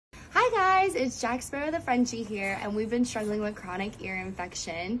Hi guys, it's Sparrow the Frenchie here, and we've been struggling with chronic ear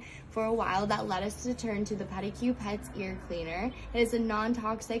infection for a while. That led us to turn to the Petique Pet's ear cleaner. It is a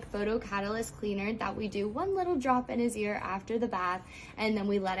non-toxic photocatalyst cleaner that we do one little drop in his ear after the bath, and then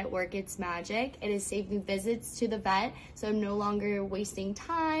we let it work its magic. It has saved me visits to the vet, so I'm no longer wasting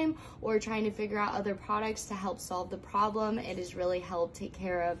time or trying to figure out other products to help solve the problem. It has really helped take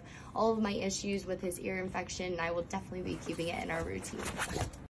care of all of my issues with his ear infection, and I will definitely be keeping it in our routine.